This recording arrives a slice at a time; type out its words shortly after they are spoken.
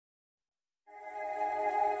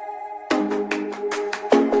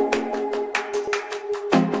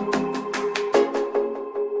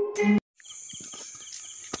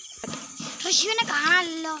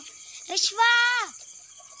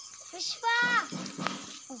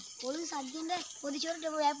സദ്യന്റെ പൊതിച്ചോറിട്ട്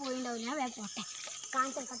വേഗം പോയിണ്ടാവില്ല. ഞാൻ വേഗം പോട്ടെ.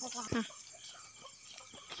 കാണിച്ചെടുക്കട്ടെ.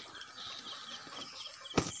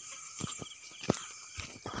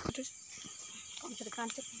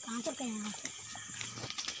 കാണിച്ചെടുക്കാൻ ഞാൻ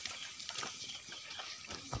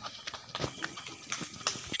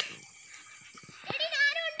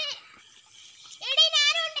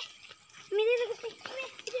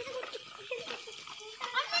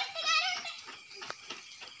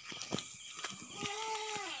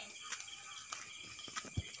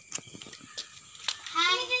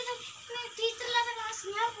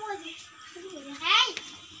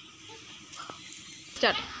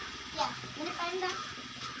Start. Yeah, ini panda.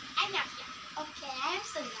 I'm not here. Okay, I'm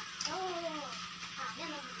Sunda. Oh,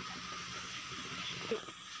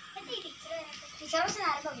 teacher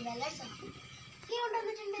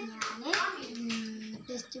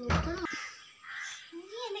text book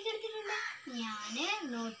ഞാന്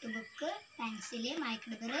നോട്ട് ബുക്ക്, പെൻസില്,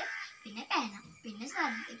 മൈക്രോബർ, പിന്നെ പേന,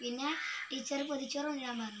 പിന്നെ ടീച്ചർ പൊതിച്ചോറ്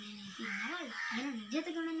കൊണ്ടുവരാൻ പറഞ്ഞു. പിന്നെ വെള്ളം. അങ്ങനെ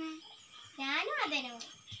ഇതൊക്കെ കൊണ്ടുവന്നേ. ഞാനും അതേനോ.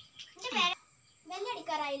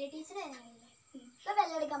 ബെല്ലടിക്കാറായില്ലേ ടീച്ചർ? ഇപ്പൊ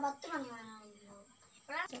ബെല്ലടിക്കാൻ 10 മണി വേണമാണല്ലോ.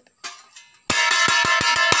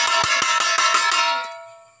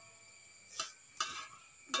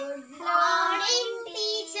 Good morning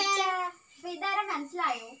teacher. ഇതാരാ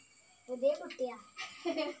മനസ്സിലായോ? പുതിയ കുട്ടിയാ.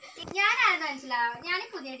 ഞാനായിരുന്നു മനസ്സിലാവും. ഞാൻ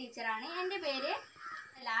പുതിയ ടീച്ചറാണ്. എൻ്റെ പേര്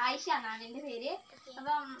ആയിഷ എന്നാണ് എൻ്റെ പേര്.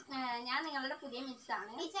 അപ്പം ഞാൻ നിങ്ങളുടെ പുതിയ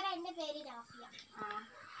മിസ്സാണ്. ടീച്ചർ എൻ്റെ പേര് രാഫിയ.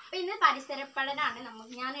 അപ്പൊ ഇന്ന് പരിസര പഠനമാണ്.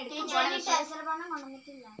 ഞാൻ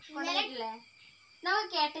കൊണ്ടുവന്നിട്ടില്ലേ? നമുക്ക്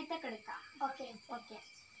കേട്ടിട്ടൊക്കെ എടുക്കാം. ഓക്കെ.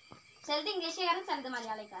 ചിലത് ഇംഗ്ലീഷുകാരും ചിലത്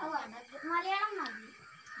മലയാളിക്കാരും. മലയാളം മതി.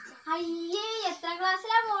 അയ്യേ, എത്ര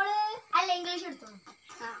ക്ലാസ്സിലാ മോള്? അല്ല, ഇംഗ്ലീഷ് എടുത്തോളൂ.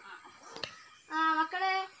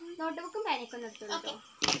 മക്കളെ നോട്ട്ബുക്കും പേനയൊക്കെ ഒന്ന് എടുത്തോളൂ.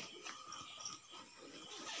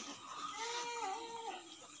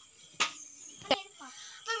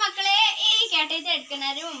 അപ്പൊ മക്കളെ, ഈ കേട്ടേറ്റ്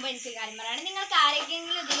എടുക്കുന്നതിന് മുമ്പ് എനിക്ക് കാര്യം പറയാണ്. നിങ്ങൾക്ക്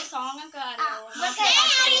ആരെങ്കിലും ഇതിൽ സോങ് ഒക്കെ അറിയാമോ?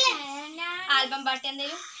 ആൽബം പാട്ട്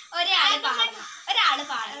എന്തെങ്കിലും ഒരാള് പാടണം.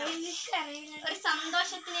 ഒരു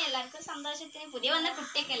സന്തോഷത്തിന്, എല്ലാവർക്കും സന്തോഷത്തിന്. പുതിയ വന്ന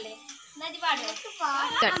കുട്ടിയൊക്കെ അല്ലേ, എന്നിട്ട് പാടുക.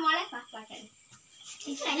 മോളെ പാട്ട്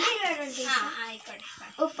ആയിക്കോട്ടെ.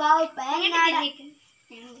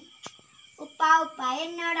 ഉപ്പ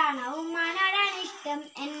എന്നോടാണ്, ഉമ്മാനോടാണ് ഇഷ്ടം.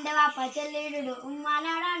 എന്റെ വാപ്പ ചെല്ലിടും,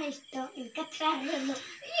 ഉമ്മാനോടാണ് ഇഷ്ടം. എനിക്ക് എത്ര അറിയുള്ളൂ.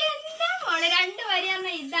 എന്താ മോള് 2 വരി പറഞ്ഞ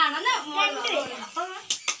ഇതാണ്.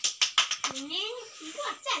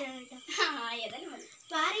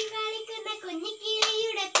 പാറി കളിക്കുന്ന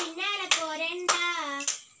കുഞ്ഞിക്കിളിയുടെ പിന്നാലെ പോരണ്ട.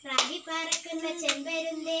 റാഗി പറക്കുന്ന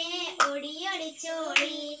ചെമ്പരുന്തേ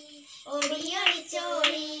ഓടിയോടിച്ചോടി.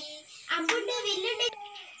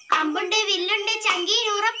 അമ്പുണ്ട് വില്ലുണ്ട്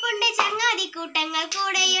ചങ്കിനുറപ്പുണ്ട്, ചങ്ങാതിക്കൂട്ടങ്ങൾ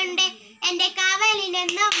കൂടെയുണ്ട്. എന്റെ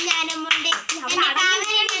കാവലിനെന്നും ഞാനുമുണ്ട്.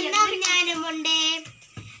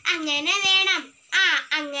 അങ്ങനെ വേണം,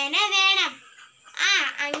 അങ്ങനെ വേണം.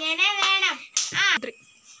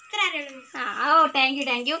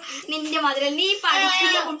 Thank you. നിന്റെ മധുര നീ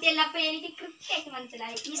പഠിക്കുന്ന കുട്ടിയല്ല. അപ്പൊ എനിക്ക് കൃത്യമായിട്ട്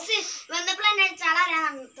മനസ്സിലായി. മിസ് വന്നപ്പോഴെന്നെ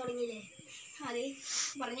ചളരാൻ തുടങ്ങിയില്ലേ? അതെ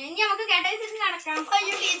പറഞ്ഞു. ഇനി നമുക്ക് കേട്ടതിന് നടക്കാം.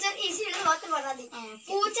 ടീച്ചർ ഈസിയുള്ള നോട്ട് പറഞ്ഞാൽ മതി.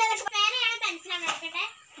 പേനയാണ് പെൻസിലാണ് എടുക്കട്ടെ.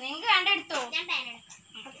 നിങ്ങൾക്ക് വേണ്ട എടുത്തോ. ഞാൻ പേന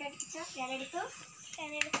എടുത്തു.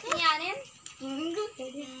 ഞാന്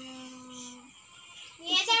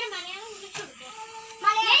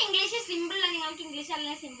മലയാളം ഇംഗ്ലീഷ് സിമ്പിൾ അല്ല. നിങ്ങൾക്ക് ഇംഗ്ലീഷ് അല്ല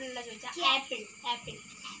സിമ്പിൾ അല്ല ചോദിച്ചാൽ ആപ്പിൾ.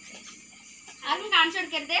 ആർക്കും കാണിച്ചു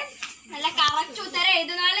കൊടുക്കരുത്. നല്ല കറക്റ്റ് ഉത്തരം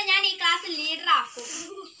എഴുതുന്നാലും ഞാൻ ഈ ക്ലാസ് ലീഡർ ആക്കും.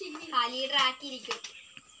 ലീഡർ ആക്കിയിരിക്കും.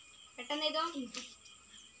 പെട്ടെന്ന് എഴുതോ.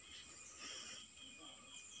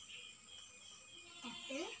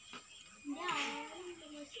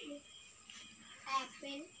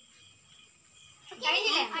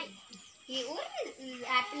 കഴിഞ്ഞില്ലേ? ഈ ഒരു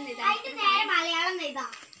ആപ്പിൾ മലയാളം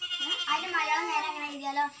എഴുതാം. അതിന്റെ മലയാളം നേരെ അങ്ങനെ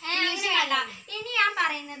എഴുതിയാലോ? വേണ്ട. ഇനി ഞാൻ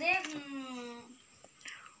പറയുന്നത്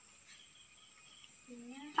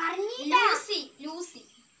ലൂസി.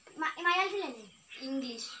 മലയാളത്തിലല്ലേ?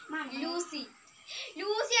 English Lucy.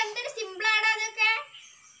 എന്തൊരു സിമ്പിൾ ആണോ അതൊക്കെ.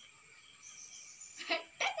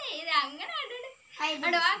 പെട്ടെന്ന് എഴുതാ. അങ്ങനെ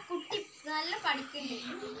ആ കുട്ടി നല്ല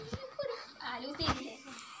പഠിക്കുന്നുണ്ട്. ലൂസി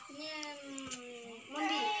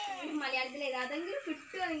മലയാളത്തിൽ എഴുതാ. അതെങ്കിലും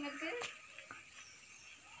കിട്ടുമോ നിങ്ങൾക്ക്?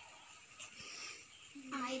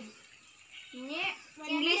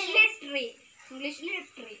 ഇംഗ്ലീഷില്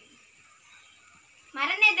ട്രീ.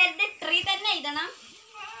 മരം എഴുതരുത്, ട്രീ തന്നെ എഴുതണം.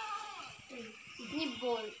 ഇനി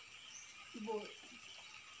ബോൾ.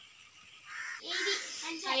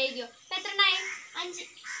 എഴുതിയോ? ഇപ്പൊ എത്ര എണ്ണായി?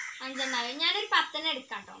 5 എണ്ണായി. ഞാനൊരു 10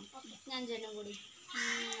 എടുക്കാം കേട്ടോ. 5 കൂടി.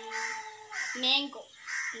 മാംഗോ.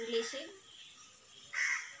 ഇംഗ്ലീഷ്.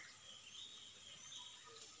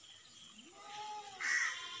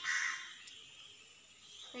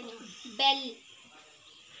 ബെൽ.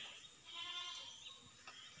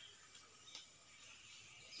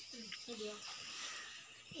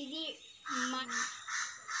 ഇത്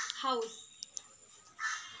ഹൗസ്.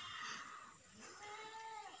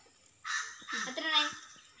 എത്ര?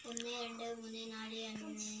 1 2 3 4 5 6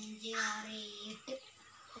 7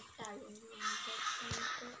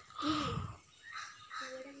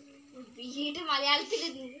 വീട് മലയാളത്തിൽ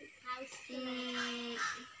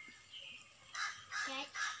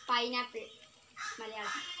പൈനാപ്പിൾ.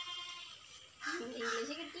 മലയാളം.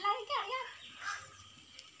 ഇംഗ്ലീഷ് കിട്ടില്ല, എനിക്ക് അറിയാം.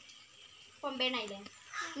 കൊമ്പേണായില്ലേ?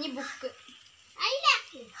 ഇനി ബുക്ക്.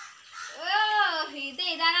 ഓ, ഇത്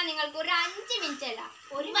എഴുതാനാ നിങ്ങൾക്ക് ഒരു 5 മിനിറ്റ് അല്ല,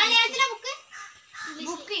 ഒരു മലയാളത്തിലെ ബുക്ക്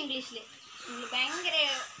ബുക്ക് ഇംഗ്ലീഷില് ഭയങ്കര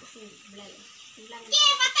സിമ്പിളല്ലേ.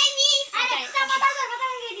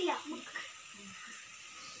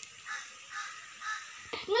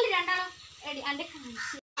 നിങ്ങൾ രണ്ടാളും എന്റെ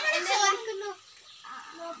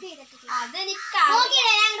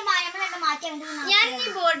ഞാൻ ഈ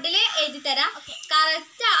ബോർഡിൽ എഴുതി തരാം.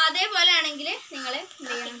 കറക്റ്റ് അതേപോലെ ആണെങ്കിൽ നിങ്ങൾ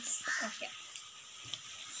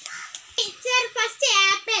ടീച്ചർ ഫസ്റ്റ്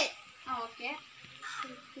ആപ്പിൾ. ഓക്കെ.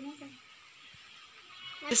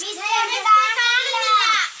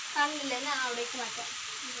 കണ്ടില്ല, ഞാൻ അവിടേക്ക് മാറ്റാം.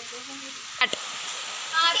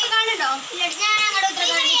 കാണുന്നുണ്ടോ?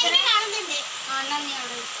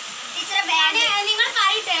 നിങ്ങൾ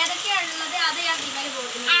പറയട്ടെ ഏതൊക്കെയാണുള്ളത്, അത് ഞാൻ നിങ്ങൾ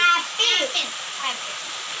ബോർഡിൽ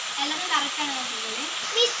എല്ലാവരും കറക്റ്റാണ് നോക്കുന്നത്.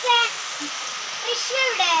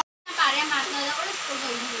 പറയാൻ മറന്നത് അവള് സ്കൂൾ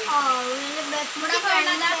ബെസ്റ്റ്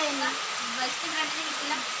ഫ്രണ്ടിന്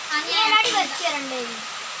കിട്ടില്ല.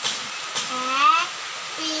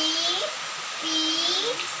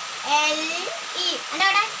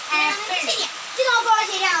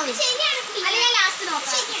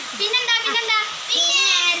 പിന്നെന്താ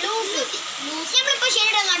നമ്മളിപ്പോ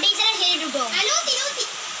ശരിയിട്ടോ, ടീച്ചറെ ശരിട്ടോ.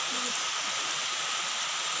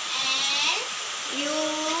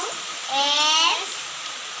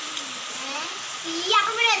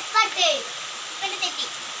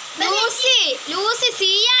 ലൂസി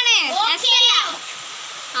സി ആണ്.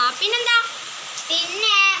 പിന്നെന്താ?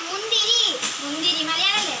 പിന്നെ മുന്തിരി. മുന്തിരി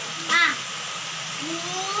മലയാളല്ലേ?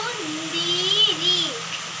 മുന്തിരി.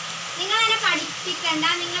 നിങ്ങൾ എന്നെ പഠിപ്പിക്കണ്ട,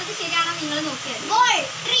 നിങ്ങൾക്ക് ശരിയാണോ നിങ്ങൾ നോക്കിയത്.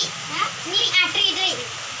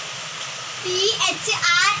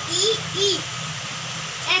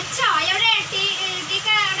 എച്ചോ എവിടെ?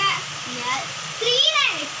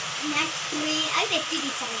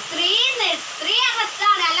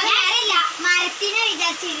 മരത്തിനെ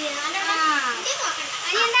വിചാരിച്ചില്ല.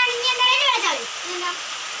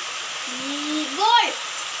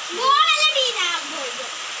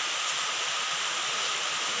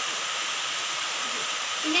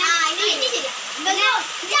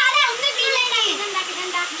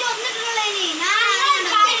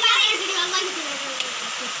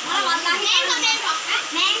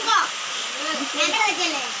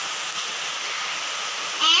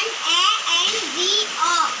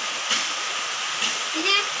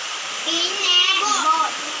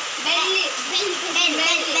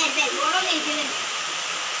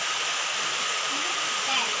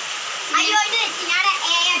 അയ്യോ ഇത് ഞാടെ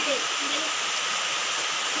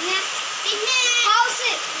പിന്നെ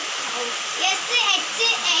ഹൗസ്.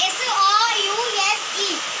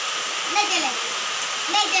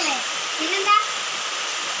 പിന്നെന്താ?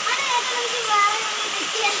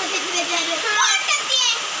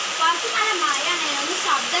 കുറച്ച് നല്ല മഴയാണ്, ഒന്നും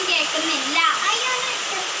ശബ്ദം കേൾക്കുന്നില്ല.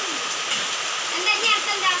 എന്താ ഇനി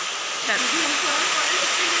അടുത്തെന്താ?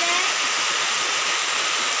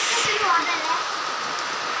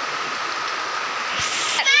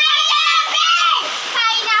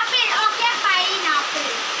 പൈനാപ്പിൾ. Okay, pineapple.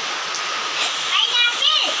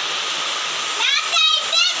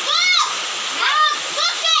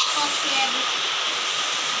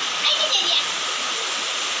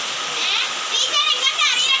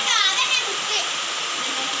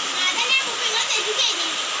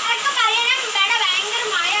 ഭയങ്കര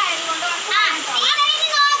മഴ ആയതുകൊണ്ട്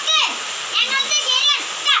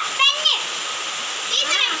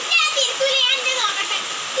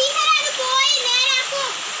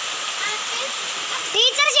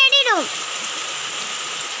ടീച്ചർ ശരിയിടും.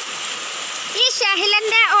 ഈ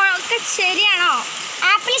ഷഹിലന്റെ ഒക്കെ ശരിയാണോ?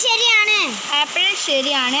 ആപ്പിൾ ശരിയാണ്. ആപ്പിൾ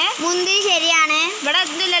ശരിയാണ്. മുന്തിരി ശരിയാണ്. ഇവിടെ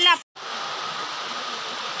ഇതില്ലല്ലോ.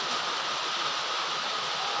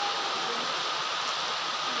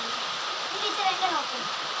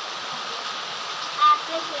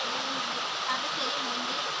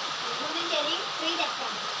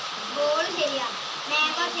 ബോൾ ശരിയാണ്.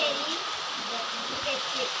 മാംഗോ ശരി,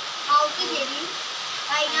 ഹൗസ് ശരി,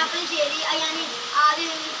 പൈനാപ്പിൾ ശരി. ഞാൻ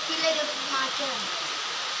ആദ്യം ലിസ്റ്റിലൊരു മാറ്റമാണ്.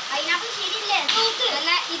 പൈനാപ്പിൾ ശരിയില്ലേ?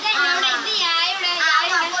 അല്ല ഇത് എന്നോട് ഇത് യായുടെ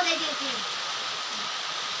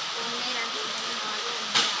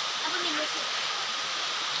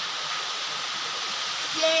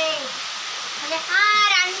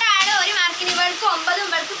രണ്ടാള് ഒരു മാർക്കിന്. ഇവൾക്ക് 9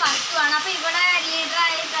 ഇവൾക്ക് 10 ആണ്. അപ്പൊ ഇവിടെ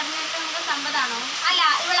ലീഡറായി തെരഞ്ഞെടുത്ത നിങ്ങൾക്ക് 50 അല്ല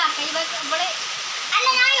ഇവളാക്ക ഇവള് അല്ല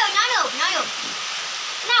ഞാനോ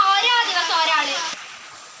എന്നാ ഓരോ ദിവസം ഒരാള്.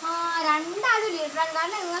 രണ്ടാളും ലീഡറാണ്.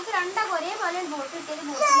 കാരണം നിങ്ങൾക്ക് രണ്ടാൾക്ക് ഒരേപോലെ വോട്ട് കിട്ടിയത്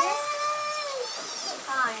ബോട്ടില്.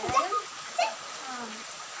 ഏതായാലും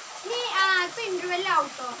ഇനി ഇപ്പൊ ഇന്റർവെല്ലിൽ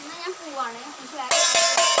ഔട്ടോ. എന്നാ ഞാൻ പോവാണ്. എനിക്ക് വേറെ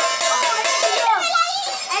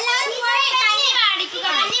എല്ലാവരും പോയി കഞ്ഞി മേടിക്കുക.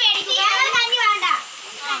 കഞ്ഞി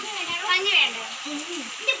വേണ്ടേ?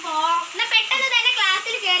 എന്നാ പെട്ടെന്ന് തന്നെ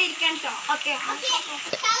ക്ലാസ്സിൽ കയറി ഇരിക്കാൻ കേട്ടോ. ഓക്കെ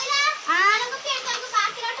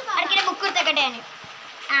ബുക്ക് എടുത്തേക്കട്ടെ ഞാൻ.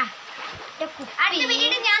 അടുത്ത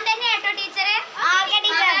പീരീഡ് ഞാൻ തന്നെ കേട്ടോ ടീച്ചറെ.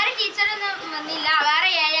 വേറെ ടീച്ചറൊന്നും വന്നില്ല. വേറെ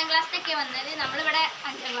 7ാം ക്ലാസ്സിലൊക്കെ വന്നത്. നമ്മളിവിടെ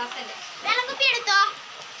 5ാം ക്ലാസ് അല്ലേ. വെള്ളം കുപ്പി എടുത്തോ.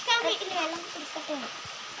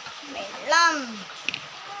 വെള്ളം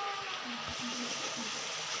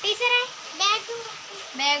ടീച്ചറെ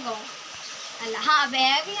ബാഗോ അല്ല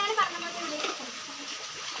ബാഗ് ഞാൻ പറഞ്ഞ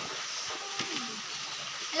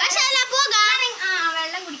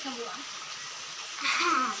വെള്ളം കുടിക്കാൻ പോവാ.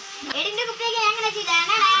 എടിന്റെ കുപ്പിയൊക്കെ എങ്ങനെ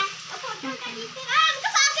ചെയ്താണ്?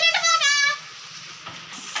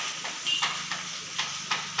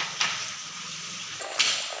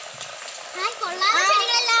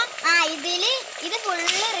 ഇത് ഫുള്ള്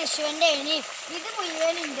ഋഷുവിന്റെ ആണ്. ഇത്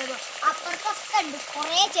മുഴുവനുണ്ടോ? അപ്പുറത്തൊക്കെ ഉണ്ട്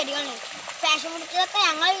കുറേ ചെടികളുണ്ട്. ഫാഷൻ പിടിച്ചതൊക്കെ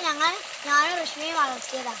ഞാനും ഋഷുവിനെ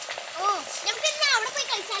വളർത്തിയതാ. ഓ നമുക്ക് ഇന്ന് അവിടെ പോയി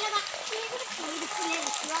കളിച്ചാലോ?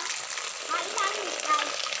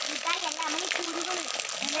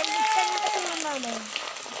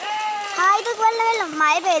 വെള്ളം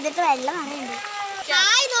മഴ പെയ്തിട്ട് വെള്ളം നിറയുണ്ട്.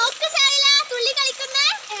 തുള്ളി കളിക്കുന്ന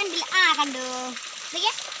കണ്ടില്ല? കണ്ടു.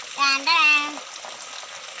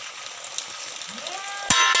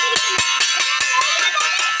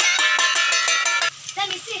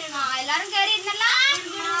 എല്ലാരും കയറി ഇരുന്നല്ലോ.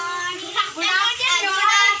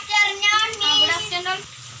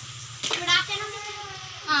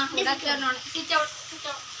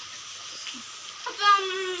 അപ്പം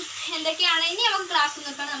എന്തൊക്കെയാണ് ഇനി നമുക്ക് ക്ലാസ്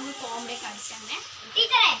നിൽക്കണം. നമുക്ക് കോമഡി കളിച്ചേ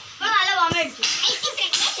ടീച്ചറെ നല്ല ബോംബ അടിച്ചു.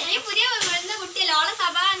 പുതിയ വരുന്ന കുട്ടിയല്ലേ. ഓളെ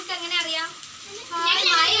സഭ എനിക്ക് അങ്ങനെ അറിയാം.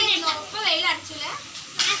 ഇപ്പൊ വെയിൽ അടിച്ചില്ലേ?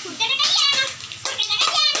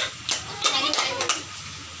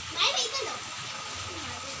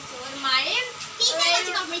 മഴയും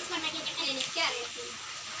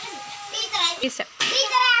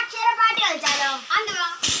അക്ഷരപ്പാട്ട് കളിച്ചാലോ?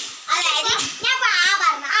 അതായത് ഞാൻ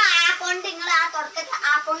പറഞ്ഞു കൊണ്ട് നിങ്ങൾ തുടക്കത്തിൽ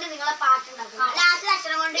കൊണ്ട് നിങ്ങളെ പാട്ടുണ്ടാക്കും. ലാസ്റ്റ്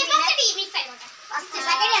അക്ഷരം കൊണ്ട്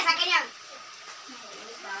സെക്കൻഡ്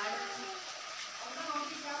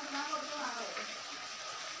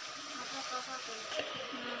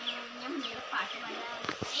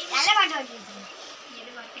നല്ല പാട്ട് പഠിച്ചു.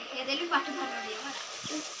 ഏതെങ്കിലും പാട്ട് പാടിയോ?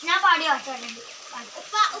 ഞാൻ പാടി പാട്ടുണ്ട്.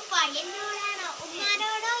 ഉപ്പ എന്നോടാണോ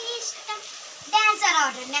ഉമ്മാനോടോ ഇഷ്ടം? ഡാൻസർ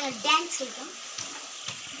ഓട്ടോ ഞങ്ങൾ ഡാൻസ് കളിക്കും.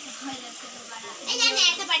 ഞാൻ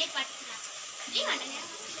നേരത്തെ പാടി പാട്ട്.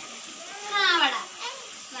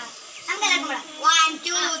 One,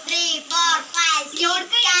 two, three, four, five, six,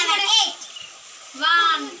 seven, eight.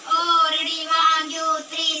 One, ready, 1, 2,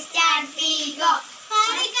 3, start, we go.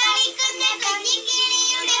 കളിക്കുന്ന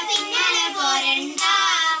കുഞ്ഞിക്കിളിയുടെ പിന്നാലെ പോരണ്ട.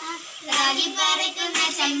 പറക്കുന്ന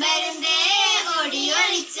ചെമ്പരുന്തേ ഓടി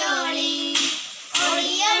ഒളിച്ചോളി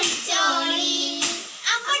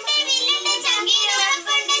അപ്പുണ്ട് വില്ലുണ്ട്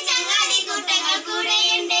ചങ്കീടുറപ്പുണ്ട് ചങ്ങാതി കൂട്ടങ്ങൾ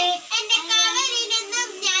കൂടെയുണ്ട്. എന്റെ കാവലിനെന്നും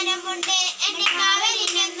ജ്ഞാനമുണ്ട്.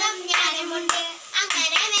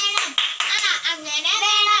 അങ്ങനെ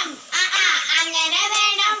വേണം അങ്ങനെ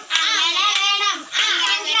വേണം.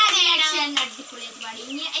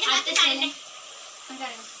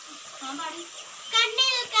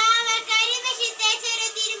 കണ്ണിൽ കാവൽ കരിമശിത്തെ ചെറു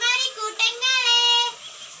തിരുമാരി കൂട്ടങ്ങളെ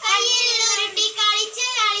കയ്യിൽ ഉരുട്ടി കളിച്ച്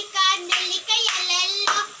കളിക്കാൻ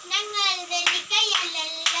നെല്ലിക്കയല്ലോ ഞങ്ങൾ നെല്ലിക്കയല്ലോ.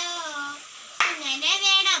 അങ്ങനെ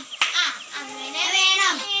വേണം അങ്ങനെ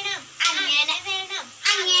വേണം അങ്ങനെ വേണം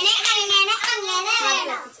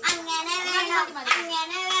അങ്ങനെ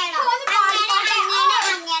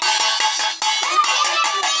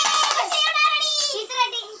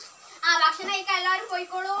ഭക്ഷണം കഴിക്കാൻ എല്ലാവരും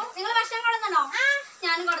പോയിക്കോളൂ. നിങ്ങൾ ഭക്ഷണം കൊടുന്നോ?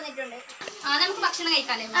 ഞാനും കൊടുത്തിട്ടുണ്ട്. നമുക്ക് ഭക്ഷണം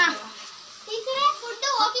കഴിക്കാല്ലേ?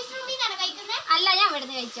 അല്ല ഞാൻ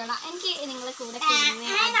ഇവിടുന്ന് കഴിച്ചോളാം. എനിക്ക് നിങ്ങളെ കൂടെ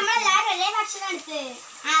നമ്മളെല്ലാരും ഒരേ ഭക്ഷണം എടുത്ത്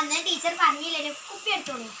ടീച്ചർ പറഞ്ഞില്ലേ കുപ്പി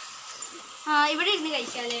എടുത്തോളൂ. ഇവിടെ ഇരുന്ന്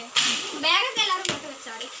കഴിക്കാല്ലേ? ബാഗൊക്കെ എല്ലാവരും ഇങ്ങോട്ട്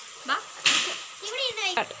വെച്ചാൽ ബാ ഇവിടെ ഇരുന്ന്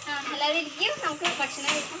കഴിക്കാം. എല്ലാവരും ഇരിക്കും, നമുക്ക് ഭക്ഷണം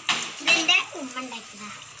കഴിക്കാം. ഇതെന്റെ ഉമ്മ ഉണ്ടാക്കിയതാ.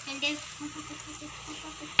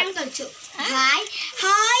 കഴിച്ചു. ഹായ്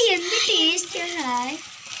ഹായ്, എന്ത് ടേസ്റ്റ്. ഹായ്,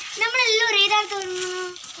 നമ്മളെല്ലാം ഒരേ ഇതാ തോന്നുന്നു.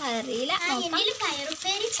 അറിയില്ല.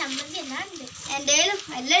 പയറുപ്പേരി ചമ്മന്തി എല്ലാം ഉണ്ട്. എന്റെയും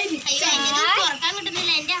എല്ലാവരും തുറക്കാൻ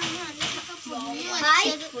കിട്ടുന്നില്ല. എന്റെ അമ്മ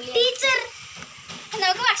ടീച്ചർ,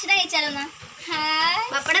 നമുക്ക് ഭക്ഷണം കഴിച്ചാലോ? ഹായ്,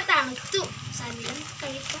 പപ്പടം തണുത്തു.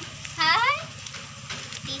 കഴിക്കാം. ഹായ്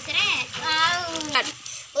ടീച്ചറെ.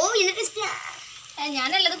 ഓ, ഇത് ടേസ്റ്റ്.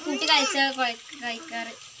 ഞാനല്ലത് കൂട്ടി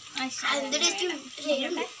കഴിക്കാറ്. എന്ത് ടേസ്റ്റ്.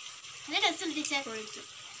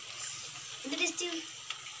 എന്ത് ടേസ്റ്റ്.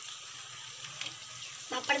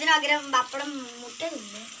 പപ്പടത്തിന് പകരം പപ്പടം മുട്ട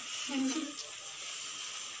തിന്നു.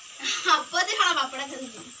 അപ്പത്തിനാണോ പപ്പടം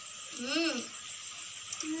തിന്നു?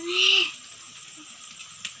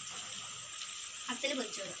 അച്ഛന്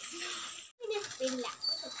പൊരിച്ചോളൂ. ഇല്ല,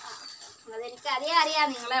 അതെനിക്ക് അറിയാം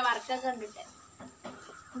നിങ്ങളെ വർക്കൊക്കെ കണ്ടിട്ട്.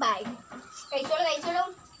 ബൈ. കഴിച്ചോളൂ കഴിച്ചോളൂ.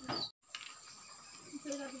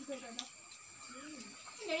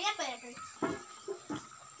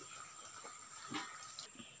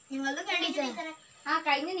 നിങ്ങളുടെ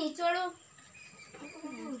കഴിഞ്ഞ് നീച്ചോളൂ.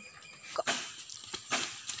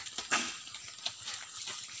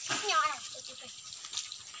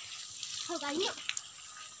 കഴിഞ്ഞു.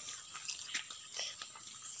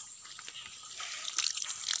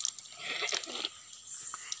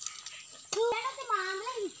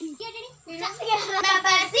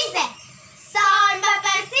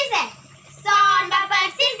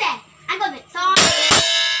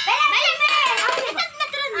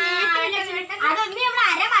 അതൊന്നും നമ്മൾ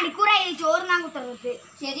അരമണിക്കൂറായി ചോറിനാൻ കുത്തറത്ത്.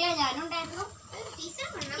 ശരിയാ, ഞാനുണ്ടായിരുന്നു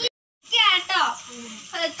കേട്ടോ.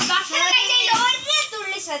 ഒരു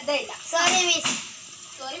തുള്ളി ശ്രദ്ധയില്ല. Sorry miss.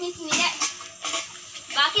 Sorry miss. നിന്റെ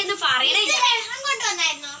ബാക്കിയൊന്നും പറയണില്ല.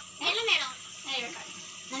 കൊണ്ടുവന്നായിരുന്നോ? വെള്ളം വേണോ? വേണ്ട.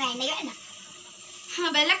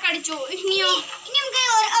 വെല്ലൊക്കെ അടിച്ചു. ഇനിയോ? ഇനി നമുക്ക്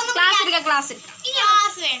ക്ലാസ് എടുക്കാം. ക്ലാസ്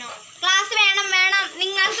വേണോ? ക്ലാസ് വേണം.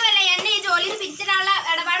 നിങ്ങൾക്ക് വല്ല എന്നെ ഈ ജോലിയിൽ പിരിച്ചിട്ടുള്ള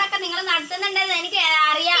ഇടപാടൊക്കെ നിങ്ങൾ നടത്തുന്നുണ്ടെന്ന് എനിക്ക്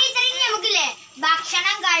അറിയാം. ടീച്ചർ, ഇനി നമുക്കില്ലേ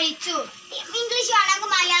ഭക്ഷണം കഴിച്ചു. ഇംഗ്ലീഷ് വേണമെങ്കിൽ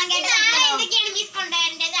മലയാളം കേട്ടത്. എന്തൊക്കെയാണ് മിസ്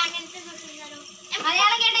കൊണ്ടുവരേണ്ടത്? അങ്ങനത്തെ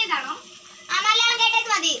മലയാളം കേട്ടതാണോ? മലയാളം കേട്ടത്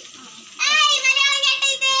മതി. മലയാളം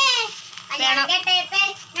കേട്ടത്. മലയാളം കേട്ടത്.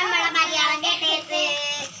 നമ്മളെ മലയാളം കേട്ടത്.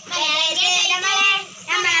 മലയാളം കേട്ടത്.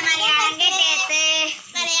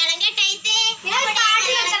 മലയാളം കേട്ടത്.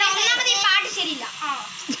 ഒന്നാമത് ഈ പാട്ട് ശരിയില്ല.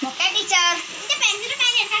 Okay teacher.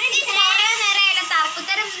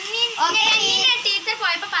 തർക്കുത്തരം. ടീച്ചർ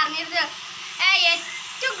പോയപ്പോ പറഞ്ഞിരുന്നത്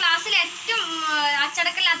ഏറ്റവും ക്ലാസ്സിൽ ഏറ്റവും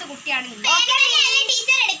അച്ചടക്കമില്ലാത്ത കുട്ടിയാണ്.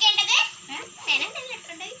 ടീച്ചർ എടുക്കേണ്ടത്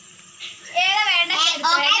ഏതാ വേണ്ട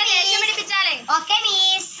ദേഷ്യം പിടിപ്പിച്ചാലേ. Okay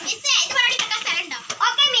miss. ഇത് പാടി വെക്കാൻ സ്ഥലമുണ്ടോ?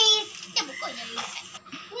 Okay miss.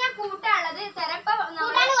 ഞാൻ കൂട്ടാനുള്ളത് ചിലപ്പോ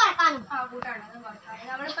കുറക്കാനും. കൂട്ടാനുള്ളത്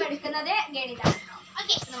നമ്മളിപ്പോ എടുക്കുന്നത് ഗണിതാണ്.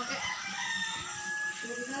 ഓക്കെ, നമുക്ക്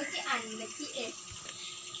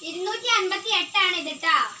 258 ഇത്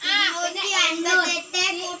ട്ടാ.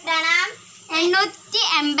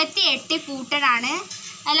 888 കൂട്ടനാണ്.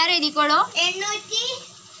 എല്ലാരും എഴുതിക്കോളൂ.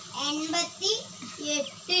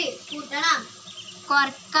 888 കൂട്ടണം.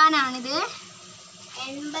 കുറക്കാനാണിത്.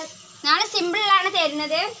 ഞാൻ സിമ്പിളാണ്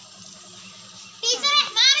തരുന്നത്.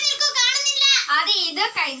 അത് ഇത്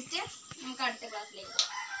കഴിച്ചിട്ട് നമുക്ക് അടുത്ത ക്ലാസ്സിലേക്ക് പോകാം.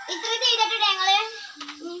 ഇത്ര ചെയ്തിട്ട് ഞങ്ങള്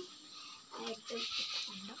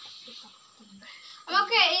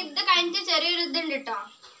നമുക്ക് ഇത് കഴിഞ്ഞിട്ട് ചെറിയൊരു ഇതുണ്ട് കേട്ടോ.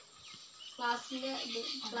 ക്ലാസ്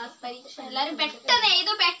പരീക്ഷ. എല്ലാരും പെട്ടെന്ന്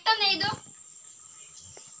എഴുതു.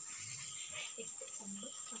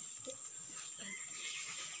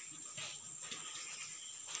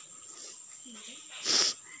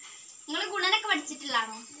 നിങ്ങൾ ഗുണനൊക്കെ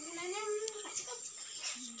പഠിച്ചിട്ടില്ലാണോ?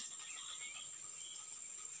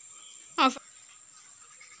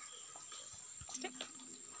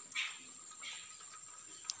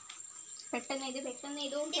 പെട്ടെന്ന് ചെയ്തു.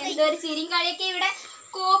 എന്തോ ഒരു ചിരിയും കളിയൊക്കെ. ഇവിടെ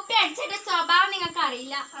കോപ്പി അടിച്ചിട്ട് സ്വഭാവം നിങ്ങൾക്ക്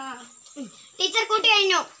അറിയില്ല. ടീച്ചർ കൂട്ടി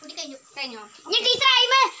കഴിഞ്ഞു. ഇനി ടീച്ചർ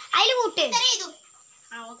അതില് കൂട്ട്.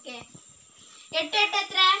 ഓക്കെ. 8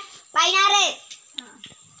 എത്ര? 16.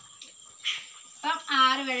 അപ്പം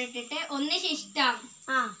 6 വരെ ഇട്ടിട്ട് 1 ശിഷ്ടം.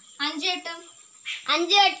 5 8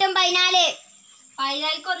 14.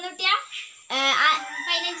 14ക്ക് 1 കിട്ടിയാ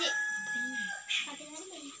 15.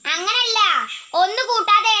 അങ്ങനല്ല, 1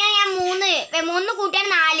 കൂട്ടാതെയാണ് ഞാൻ 3 കൂട്ടിയാണ്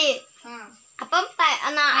 4. അപ്പം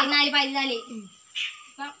 14.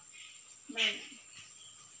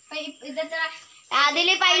 ഇതെത്ര?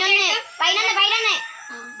 അതില് 11.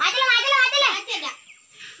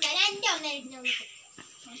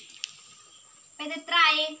 ഇതെത്ര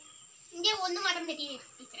ആയി? ഒന്ന് മാത്രം തെറ്റി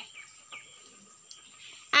ടീച്ചറെ.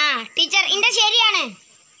 ആ ടീച്ചർ ഇന്റെ ശരിയാണ്.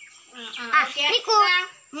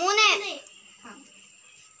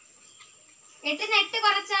 3 8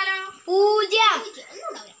 കുറച്ചാലോ?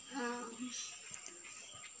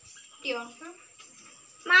 0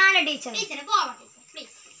 മാല ടീച്ചർ.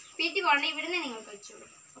 പീറ്റി പോകണ്ട, ഇവിടുന്ന് നിങ്ങൾക്ക് വെച്ചോളൂ.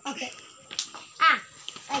 ഓക്കെ.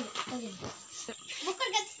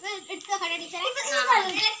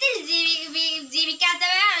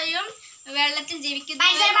 ജീവിക്കാത്തവരും വെള്ളത്തിൽ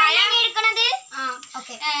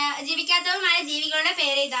ജീവിക്കാത്തതുമായ ജീവികളുടെ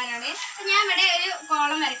പേര് എഴുതാനാണ്. ഞാൻ ഇവിടെ ഒരു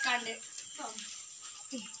കോളം വരക്കാണ്ട്.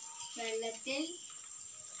 വെള്ളത്തിൽ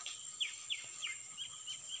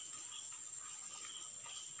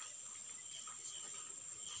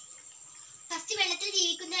ഫസ്റ്റ് വെള്ളത്തിൽ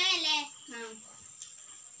ജീവിക്കുന്നവരല്ലേ?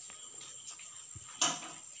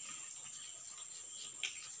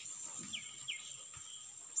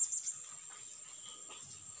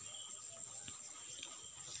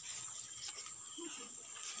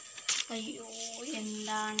 അയ്യോ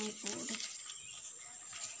എന്താണ് കൂട്.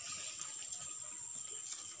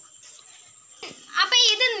 അപ്പൊ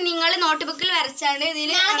ഇത് നിങ്ങൾ നോട്ട് ബുക്കിൽ വരച്ചാണ്.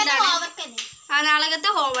 ഇതില് നാളകത്തെ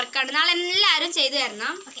ഹോംവർക്കാണ്. നാളെ എല്ലാരും ചെയ്തു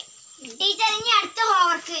തരണം. ടീച്ചർ ഇനി അടുത്ത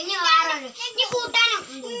ഹോംവർക്ക് ഇനി കൂട്ടാനും.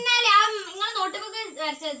 ഇന്നലെ നിങ്ങൾ നോട്ട് ബുക്ക്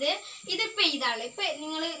വരച്ചത് ഇതിപ്പോ ഇതാണ്. ഇപ്പൊ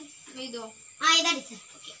നിങ്ങൾ എഴുതോ? ഇതാ ടീച്ചർ.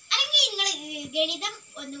 അല്ലെങ്കിൽ നിങ്ങൾ ഗണിതം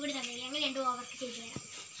ഒന്നുകൂടി തന്നെ ഞങ്ങൾ 2 ഹോംവർക്ക് ചെയ്തു തരാം.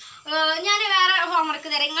 ഞാൻ വേറെ ഹോംവർക്ക്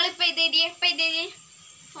തരാം. നിങ്ങൾ ഇപ്പൊ ഇതെഴുതിയേ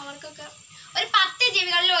ഹോംവർക്കൊക്കെ ഒരു 10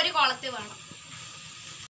 ജീവികളിൽ ഒരു കോളത്ത് വേണം.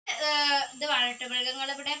 ഇത് വേണം.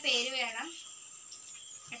 മൃഗങ്ങളുടെ പേര് വേണം.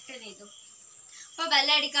 8 ചെയ്തു. അപ്പൊ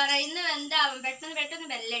ബെല്ലടിക്കാറോ? ഇന്ന് എന്താ പെട്ടെന്ന്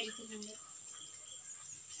ബെല്ലടിക്കുന്നുണ്ട്.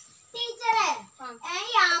 ടീച്ചറെ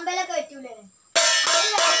ഈ ആമ്പലൊക്കെ പറ്റൂലേ?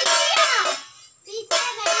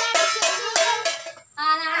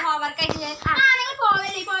 നാളെ ഹോംവർക്ക് ആയിട്ട് നിങ്ങൾ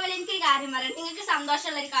പോവല്ലേ. എനിക്കൊരു കാര്യം പറയാം. നിങ്ങൾക്ക്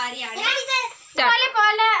സന്തോഷമുള്ള ഒരു കാര്യമാണ്.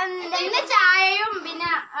 പോലെ ഇന്ന് ചായയും പിന്നെ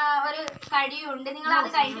ഒരു കടിയും ഉണ്ട്. നിങ്ങൾ അത്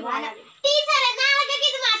കഴിഞ്ഞിട്ട് പോയാൽ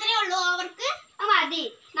ഇത് മാത്രമേ ഉള്ളൂ ഹോംവർക്ക്. മതി.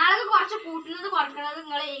 നാളെ കുറച്ച് കൂട്ടുന്നത് കുറക്കുന്നത്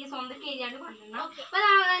നിങ്ങൾ സ്വന്തം എഴുതിയാണ്ട് കൊണ്ടുവരണം. അപ്പൊ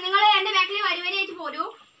നിങ്ങൾ എന്റെ ബാക്കിൽ വരിയായിട്ട് പോരൂ.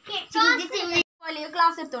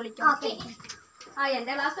 ക്ലാസ് എടുത്തോളിക്കും.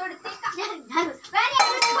 എന്റെ ക്ലാസ്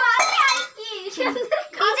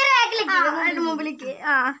മുമ്പിലേക്ക്.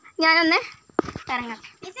 ഞാനൊന്ന് ഇറങ്ങാം.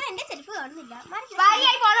 എന്റെ ചെരുപ്പ് കാണുന്നില്ല.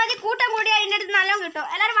 വരിയായി പോകാതെ കൂട്ടം കൂടി അതിന്റെ അടുത്ത് നല്ലോണം കിട്ടും.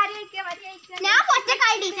 എല്ലാരും വരി വയ്ക്കുക. ഞാൻ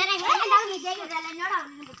ഒറ്റക്കായി ടീച്ചറെ.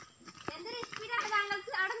 എന്തൊരു സ്പീഡാണ്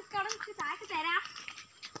താങ്കൾക്ക്. അവിടെ താഴത്ത് തരാം.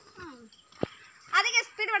 അധികം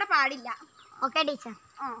സ്പീഡ് ഇവിടെ പാടില്ല. Okay teacher.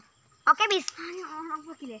 Okay miss.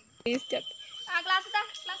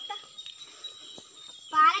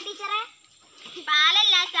 പാല ടീച്ചറെ.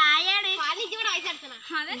 പാലല്ല ചായയാണ്.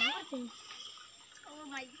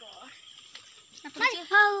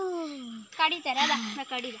 കടി തരാ.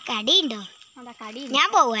 കടിയുണ്ടോ? അതാ കടി. ഞാൻ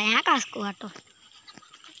പോവാ. ഞാൻ ക്ലാസ് പോവാട്ടോ.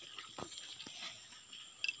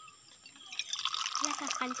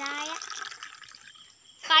 ചായ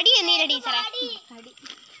കടി എന്നീല ടീച്ചറെ. കടി.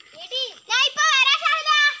 ഞാൻ ഇപ്പൊ വരാം.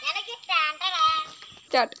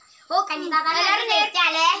 ഓ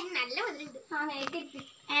നല്ല മധുരമുണ്ട്.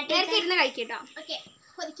 നേരത്തെ ഇരുന്ന് കഴിക്കട്ടോ.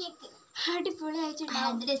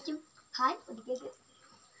 അടിപൊളിയായിട്ടുണ്ടാവും.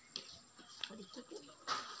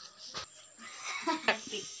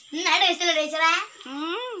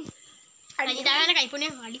 ടീച്ചറെ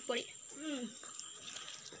കൈപ്പുണ്യം അടിപൊളി.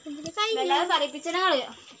 പറയിപ്പിച്ചങ്ങള്.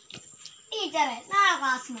 ടീച്ചറെ നാളെ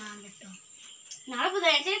ക്ലാസ് മാൻ കേട്ടോ. നാളെ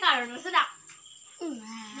ബുധനാഴ്ച കളർ ഡ്രസ് ഇടാം.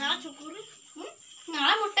 നാളെ ചുക്കൂറ്.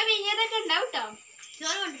 നാളെ മുട്ട പിഴിഞ്ഞതൊക്കെ ഉണ്ടാവും കേട്ടോ.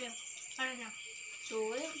 ചോറ് കൊണ്ടുവരും.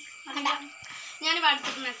 ചോറ് ഞാൻ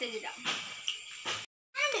വാട്സപ്പ് മെസ്സേജ് ഇടാം.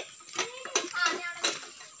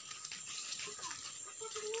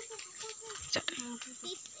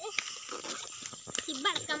 സിബ്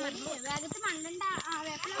അടക്കാൻ പറഞ്ഞു. വേഗത്ത് മണ്ണണ്ട.